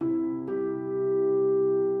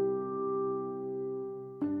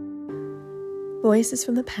Voices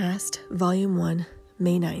from the Past, Volume 1,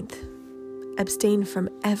 May 9th. Abstain from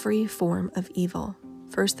every form of evil.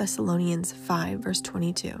 1 Thessalonians 5, verse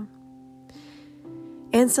 22.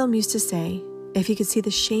 Anselm used to say, if he could see the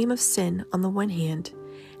shame of sin on the one hand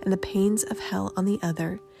and the pains of hell on the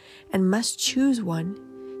other, and must choose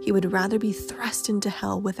one, he would rather be thrust into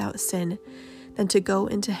hell without sin than to go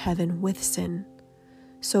into heaven with sin.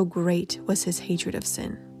 So great was his hatred of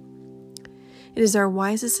sin. It is our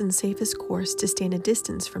wisest and safest course to stand a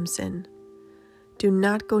distance from sin. Do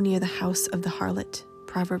not go near the house of the harlot.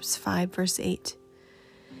 Proverbs 5, verse 8.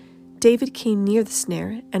 David came near the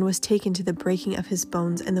snare and was taken to the breaking of his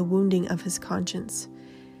bones and the wounding of his conscience.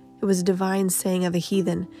 It was a divine saying of a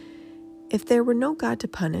heathen, if there were no God to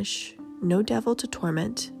punish, no devil to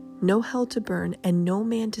torment, no hell to burn, and no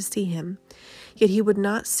man to see him, yet he would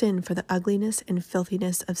not sin for the ugliness and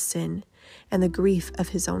filthiness of sin and the grief of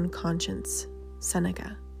his own conscience.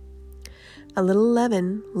 Seneca. A little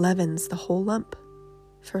leaven leavens the whole lump.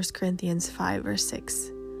 1 Corinthians 5, verse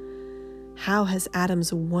 6. How has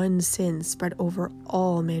Adam's one sin spread over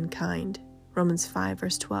all mankind? Romans 5,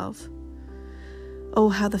 verse 12. Oh,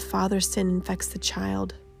 how the father's sin infects the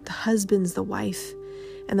child, the husband's the wife,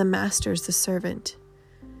 and the master's the servant.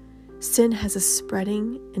 Sin has a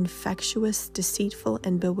spreading, infectious, deceitful,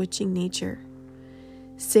 and bewitching nature.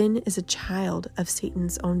 Sin is a child of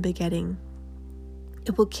Satan's own begetting.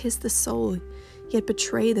 It will kiss the soul, yet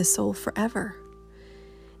betray the soul forever.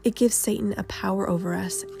 It gives Satan a power over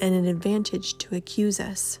us and an advantage to accuse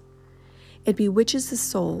us. It bewitches the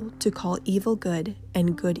soul to call evil good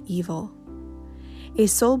and good evil. A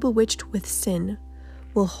soul bewitched with sin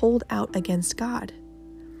will hold out against God.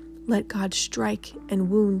 Let God strike and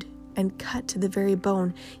wound and cut to the very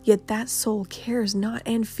bone, yet that soul cares not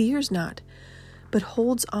and fears not, but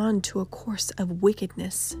holds on to a course of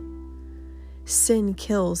wickedness. Sin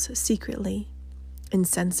kills secretly,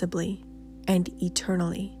 insensibly, and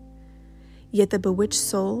eternally. Yet the bewitched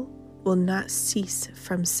soul will not cease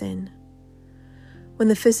from sin. When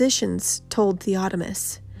the physicians told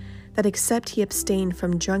Theodamus that except he abstained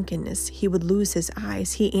from drunkenness he would lose his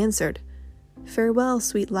eyes, he answered, farewell,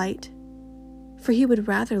 sweet light, for he would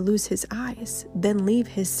rather lose his eyes than leave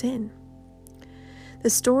his sin. The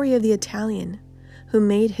story of the Italian who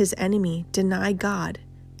made his enemy deny God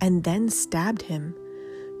and then stabbed him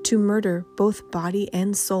to murder both body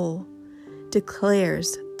and soul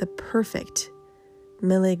declares the perfect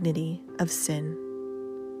malignity of sin.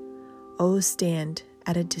 Oh, stand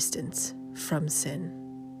at a distance from sin.